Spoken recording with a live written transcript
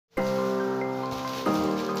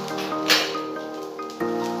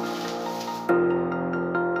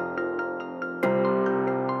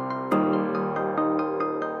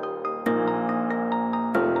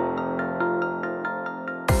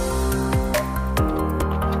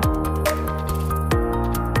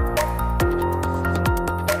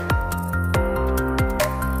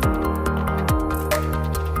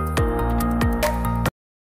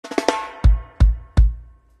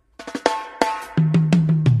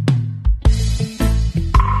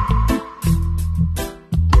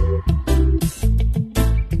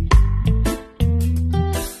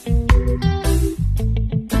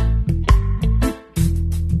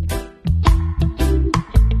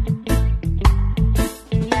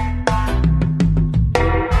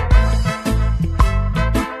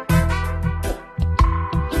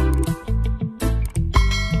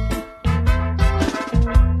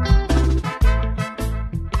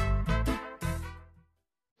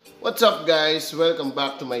What's up guys, welcome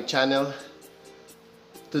back to my channel.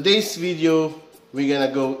 Today's video we're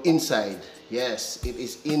gonna go inside. Yes, it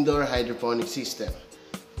is indoor hydroponic system.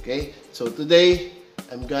 Okay, so today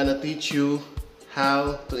I'm gonna teach you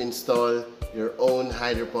how to install your own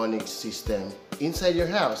hydroponic system inside your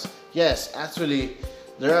house. Yes, actually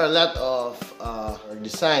there are a lot of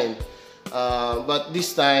design, but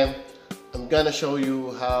this time I'm gonna show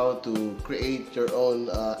you how to create your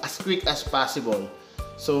own as quick as possible.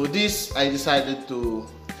 So this, I decided to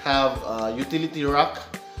have a utility rack,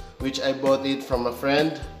 which I bought it from a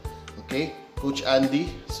friend, okay, Coach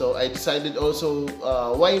Andy. So I decided also,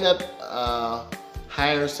 why not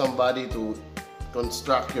hire somebody to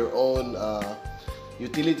construct your own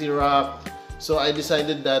utility rack. So I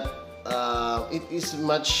decided that it is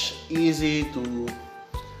much easy to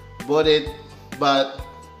bought it, but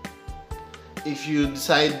if you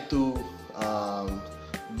decide to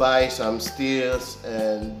buy some steels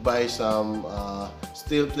and buy some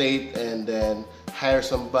steel plate and then hire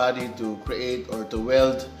somebody to create or to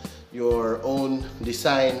weld your own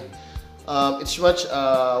design, it's much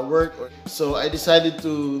work. So I decided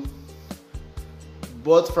to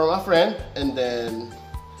bought from a friend and then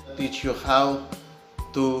teach you how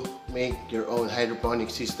to make your own hydroponic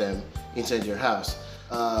system inside your house.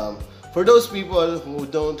 For those people who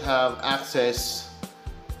don't have access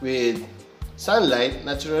with sunlight,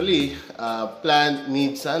 naturally, plant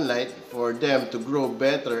needs sunlight for them to grow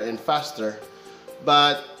better and faster.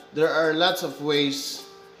 But there are lots of ways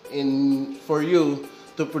for you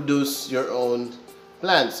to produce your own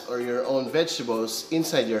plants or your own vegetables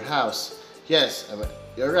inside your house. Yes,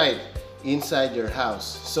 you're right, inside your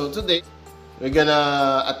house. So today, we're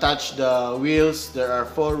gonna attach the wheels. There are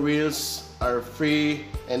 4 wheels are free,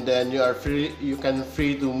 and then you can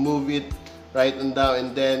free to move it right and down,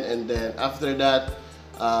 and then after that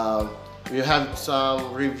we have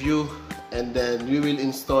some review, and then we will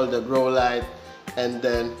install the Growlight, and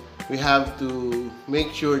then we have to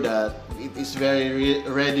make sure that it is very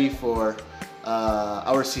ready for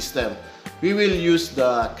our system. We will use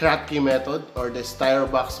the crack key method or the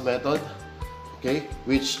styro box method, okay,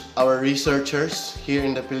 which our researchers here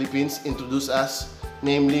in the Philippines introduced us,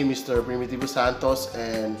 namely Mr. Primitivo Santos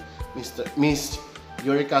and Miss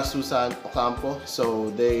Yurika Susan Ocampo. So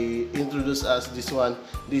they introduced us this one.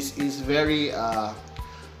 This is very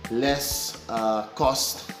less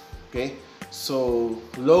cost, okay, so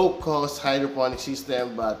low cost hydroponic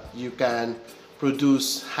system, but you can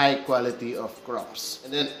produce high quality of crops.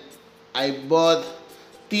 And then I bought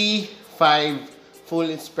T5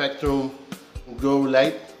 full spectrum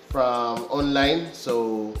Growlight from online.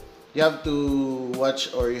 So you have to watch,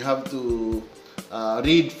 or you have to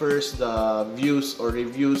read first the views or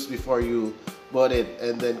reviews before you bought it,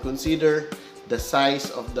 and then consider the size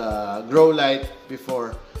of the Growlight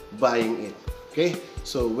before buying it. Okay,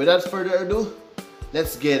 so without further ado,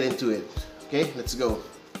 let's get into it. Okay, let's go.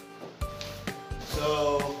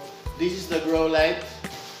 So this is the Growlight.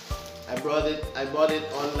 I bought it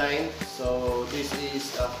online. So this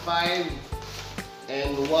is a 5-in-1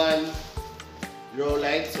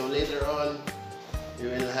 Growlight. So later on you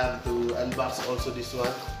will have to unbox also this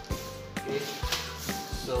one. Okay,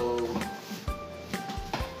 so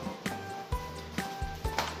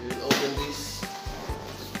we will open this.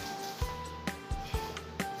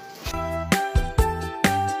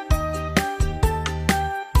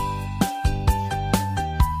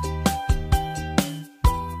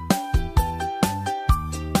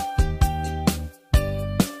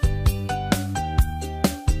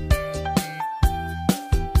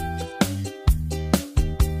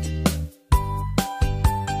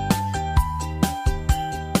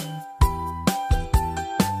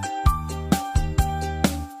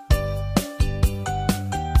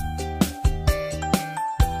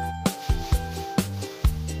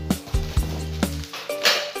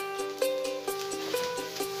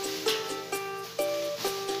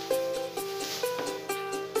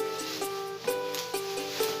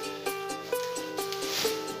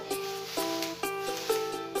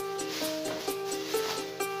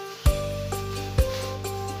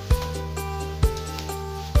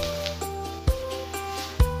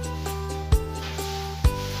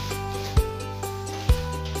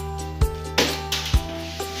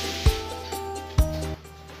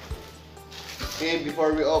 Okay,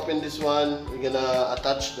 before we open this one, we're gonna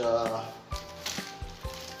attach the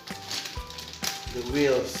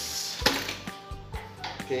wheels.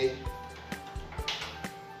 Okay.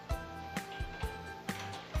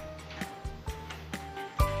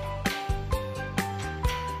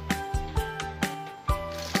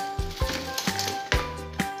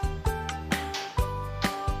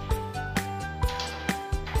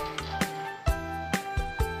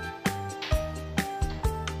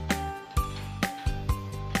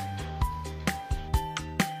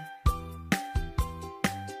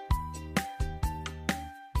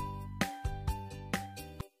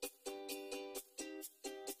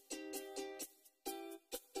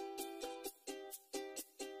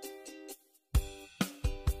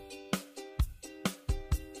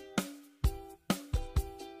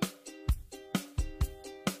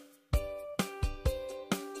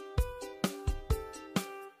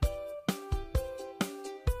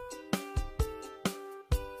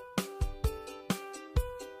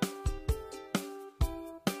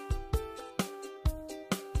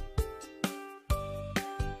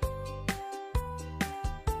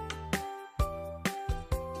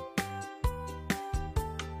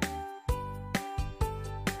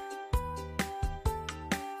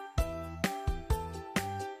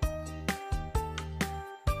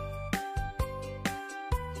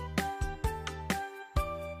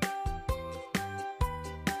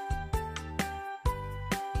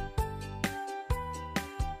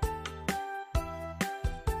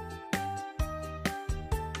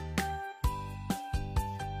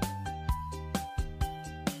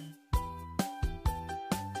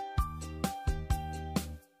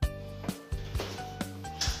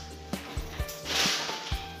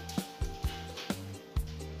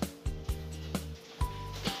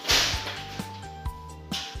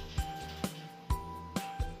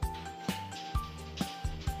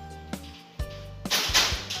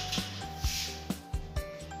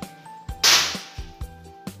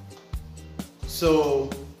 So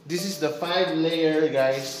this is the 5-layer,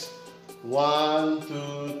 guys. 1,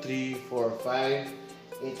 2, 3, 4, 5.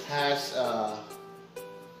 It has a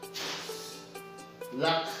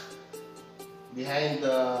lock behind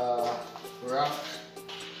the rock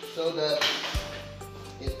so that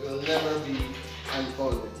it will never be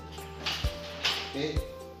unfolded. Okay.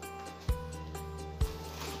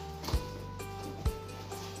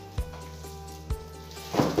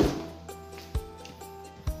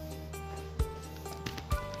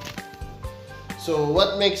 So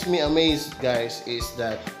what makes me amazed, guys, is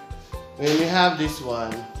that when we have this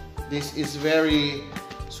one, this is very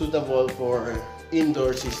suitable for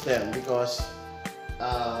indoor system because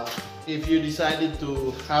if you decided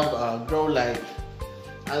to have a grow light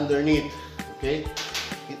underneath, okay,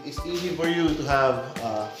 it is easy for you to have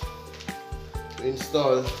to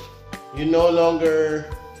install. You no longer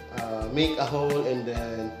make a hole and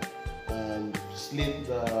then slit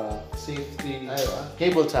the safety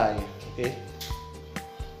cable tie, okay.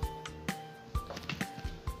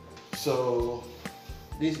 So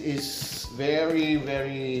this is very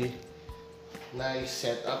nice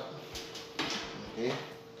setup. Okay,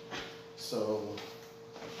 so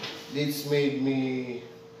this made me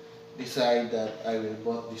decide that I will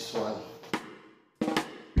bought this one.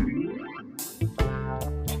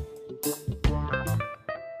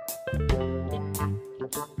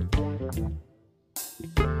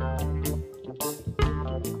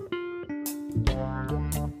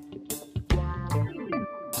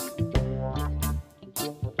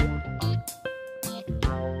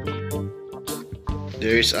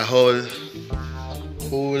 There is a hole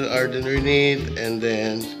underneath, and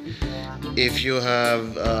then if you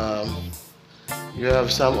have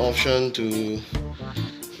some option to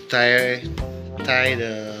tie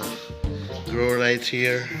the grow light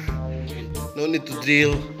here. No need to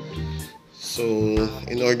drill. So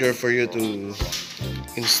in order for you to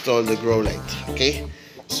install the grow light, okay.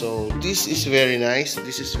 So this is very nice.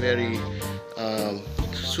 This is very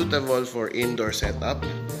suitable for indoor setup.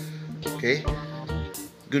 Okay.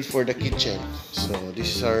 Good for the kitchen. So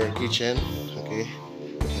this is our kitchen, okay,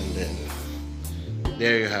 and then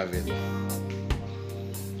there you have it.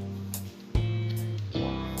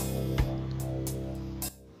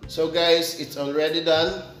 So guys, it's already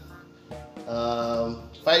done.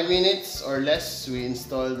 5 minutes or less, we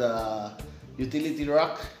installed the utility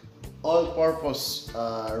rack, all-purpose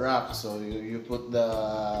rack. So you put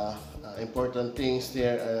the important things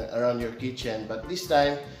there around your kitchen. But this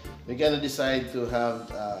time we're gonna decide to have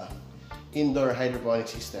indoor hydroponic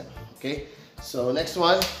system. Okay, so next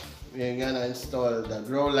one we're gonna install the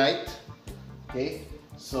grow light. Okay,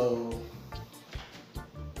 so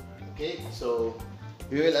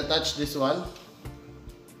we will attach this one.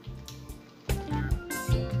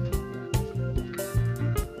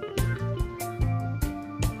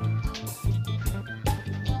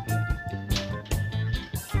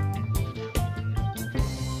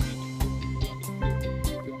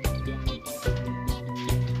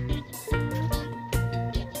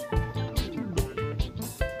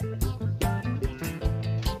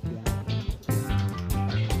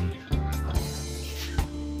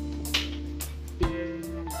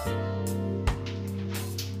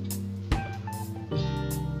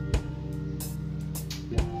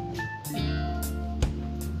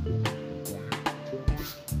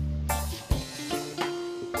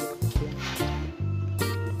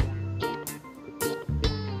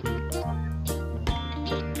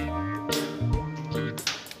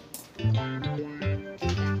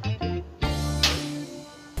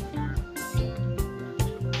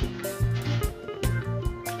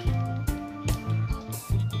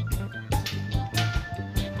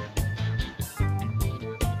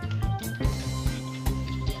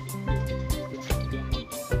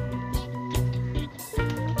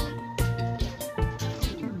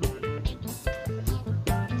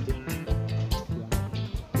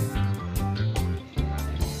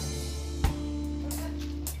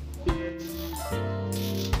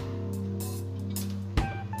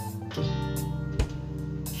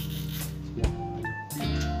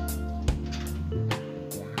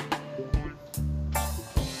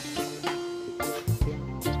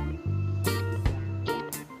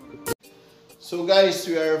 So guys,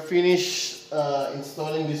 we are finished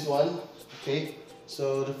installing this one. Okay,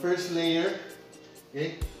 so the first layer.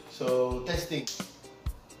 Okay, so testing.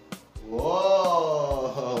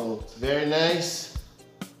 Whoa, very nice.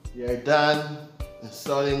 We are done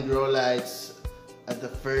installing grow lights at the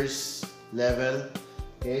first level.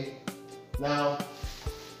 Okay, now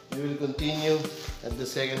we will continue at the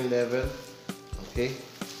second level. Okay,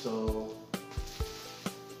 so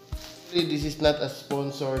This is not a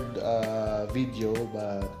sponsored video,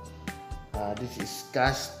 but this is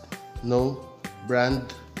Cast No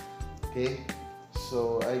brand. Okay,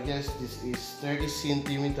 so I guess this is 30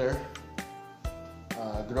 centimeter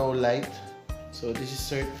Growlight. So this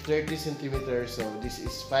is 30 centimeters. So this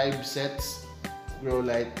is 5 sets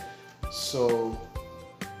Growlight. So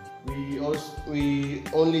we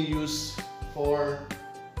only use 4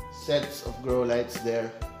 sets of Growlights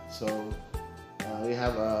there. So we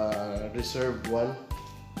have a reserved one.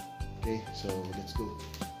 Okay, so let's go.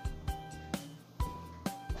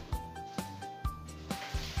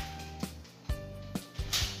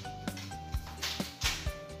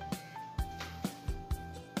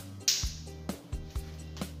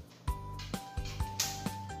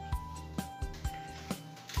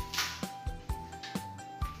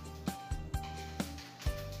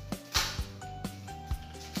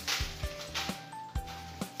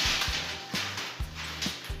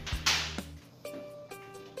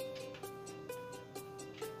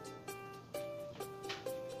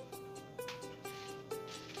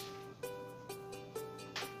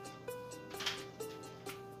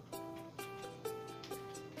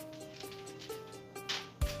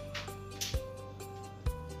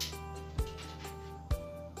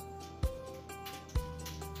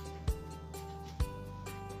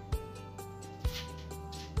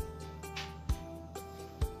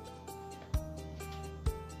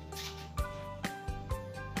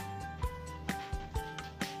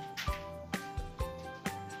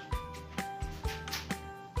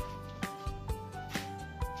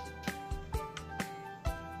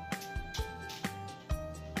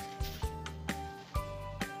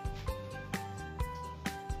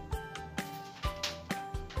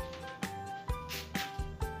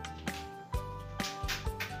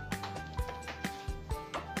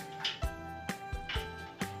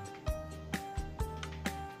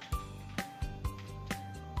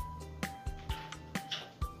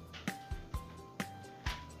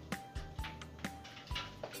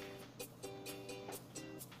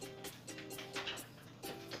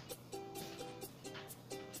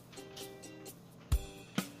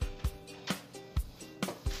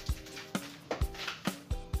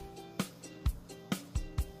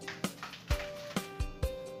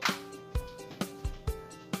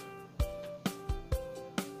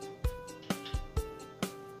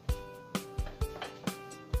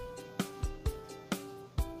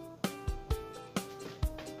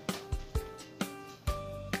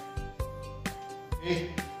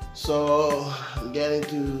 Okay, so I'm getting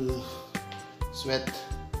to sweat.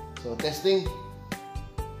 So testing.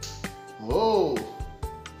 Whoa!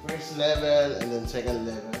 First level and then second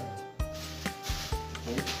level.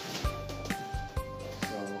 Okay.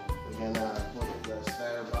 So we're gonna put the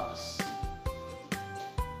styro box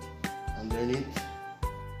underneath.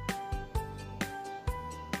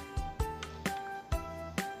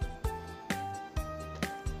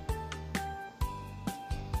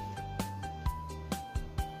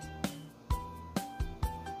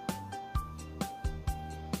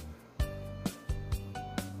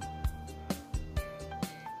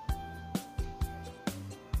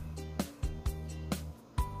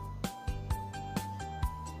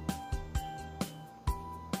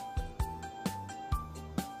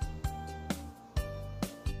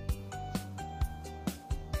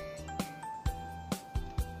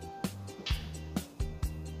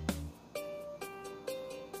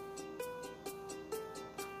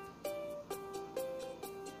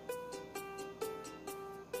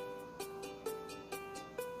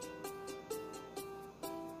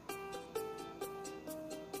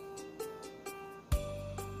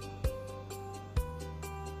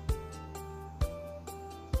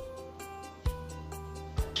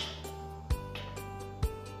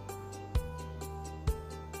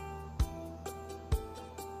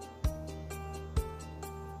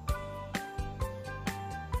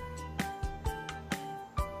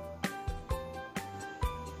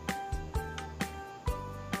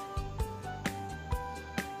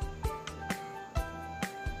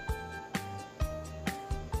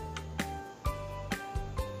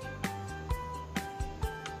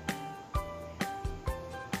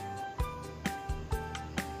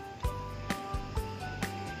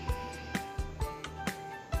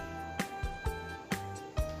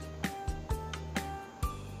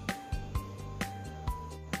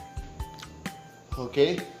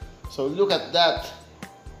 Okay, so look at that,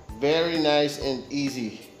 very nice and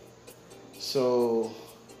easy. So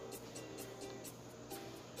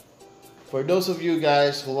for those of you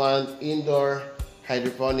guys who want indoor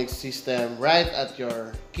hydroponics system right at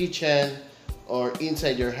your kitchen or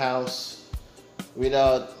inside your house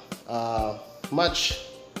without much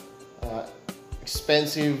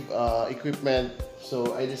expensive equipment,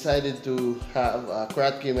 so I decided to have a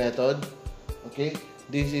Kratky method. Okay,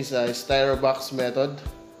 this is a styrobox method.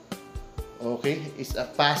 Okay, it's a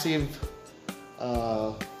passive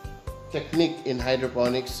technique in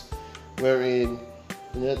hydroponics, wherein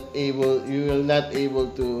you will not able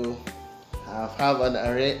to have an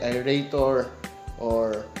aerator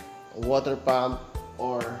or water pump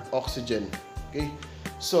or oxygen. Okay,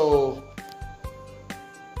 so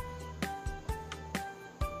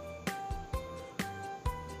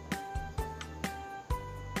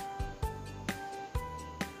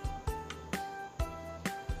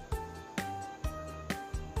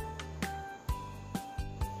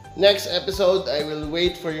next episode, I will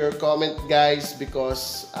wait for your comment, guys,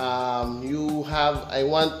 because I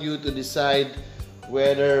want you to decide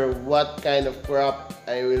whether what kind of crop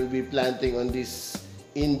I will be planting on this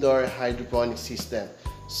indoor hydroponic system.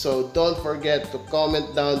 So don't forget to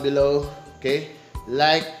comment down below, okay?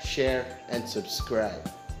 Like, share, and subscribe.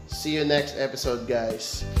 See you next episode,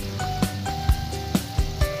 guys.